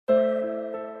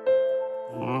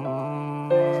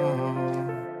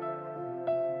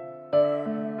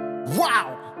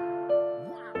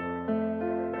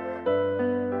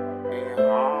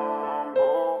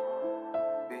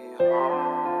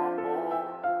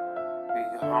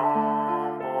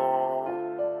Wow!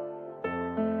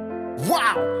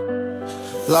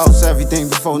 Lost everything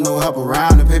before, no help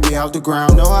around to pick me out the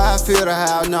ground. Know how I feel to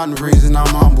have none, the reason I'm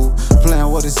humble.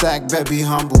 Playing with a sack, bet be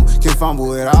humble. Can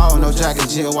fumble it all, no jack and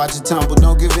chill, watch it tumble.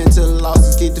 Don't give in to the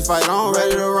losses, keep the fight on,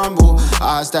 ready to rumble.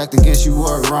 I stacked against you,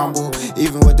 word rumble.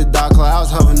 Even with the dark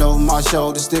clouds hovering over my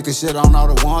shoulder, sticking shit on all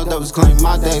the ones that was claiming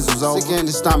my days was over. Sick in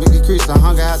the stomach, increased the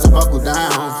hunger, had to buckle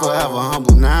down. Forever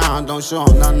humble now, don't show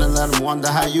them nothing to let them wonder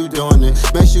how you doing it.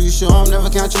 Make sure you show them, never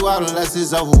count you out unless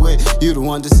it's over with. You the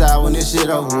one decide when this shit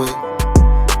over with.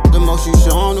 The most you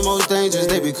show them, the most dangerous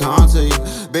they become to you.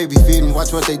 Baby, feed them,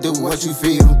 watch what they do, what you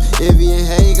feed them. If you ain't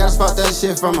hey, you gotta spot that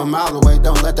shit from a mile away.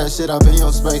 Don't let that shit up in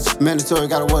your space. Mandatory,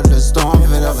 gotta weather the storm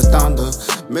if it ever thunder.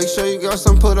 Make sure you got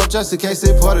some put up just in case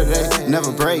they part of day.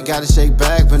 Never break, gotta shake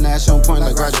back, but Nash on point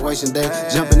like graduation day.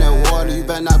 Jump in that water, you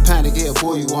better not panic, it'll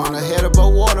pull you on. Head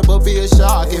above water, but be a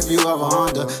shark if you ever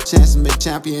under. Chances make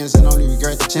champions and only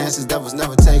regret the chances that was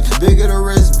never taken. Bigger the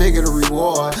risk, bigger the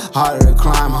reward. Harder to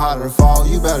climb, harder to fall,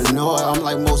 you better know it. I'm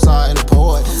like Mozart in a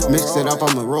poet. Mix it up,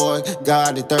 I'm a Roy.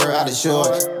 God the third out of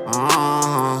short.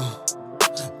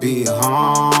 Be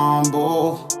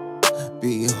humble.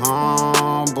 Be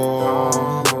humble.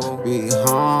 Be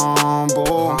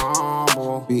humble.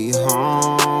 Be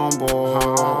humble.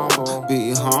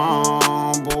 Be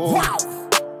humble.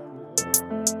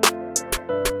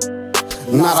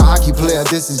 Not a hockey player,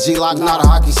 this is G-Lock, not a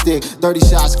hockey stick. 30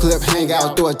 shots clip, hang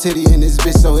out, throw a titty in this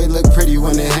bitch so it look pretty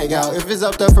when they hang out. If it's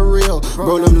up there for real,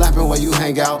 bro, them lapping where you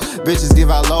hang out. Bitches give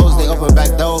out lows, they open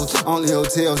back doors. Only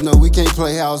hotels, no, we can't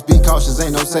play house. Be cautious,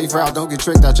 ain't no safe route. Don't get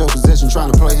tricked out your position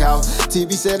trying to play house.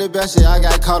 TB said it best, shit, I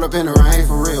got caught up in the rain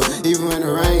for real. Even when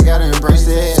the rain, gotta embrace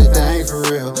the head, that ain't for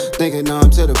real. Thinking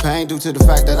numb to the pain due to the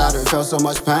fact that I done felt so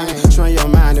much pain. Train your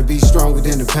mind to be stronger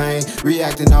than the pain.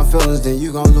 Reacting on feelings, then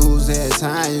you gon' lose every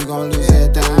time. You gon' lose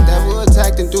everything. That will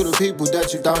attack them through the people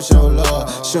that you thought show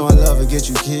love. Showing love will get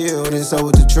you killed, and so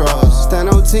with the trust. Stand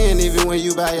on 10 even when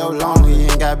you by your lonely. You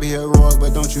ain't gotta be heroic,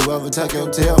 but don't you ever tuck your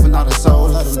tail for not a soul.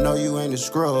 Let them know you ain't a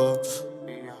scrub.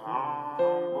 Be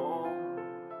humble.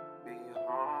 Be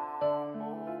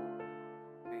humble.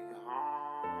 Be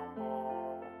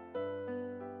humble.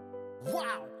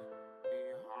 Wow.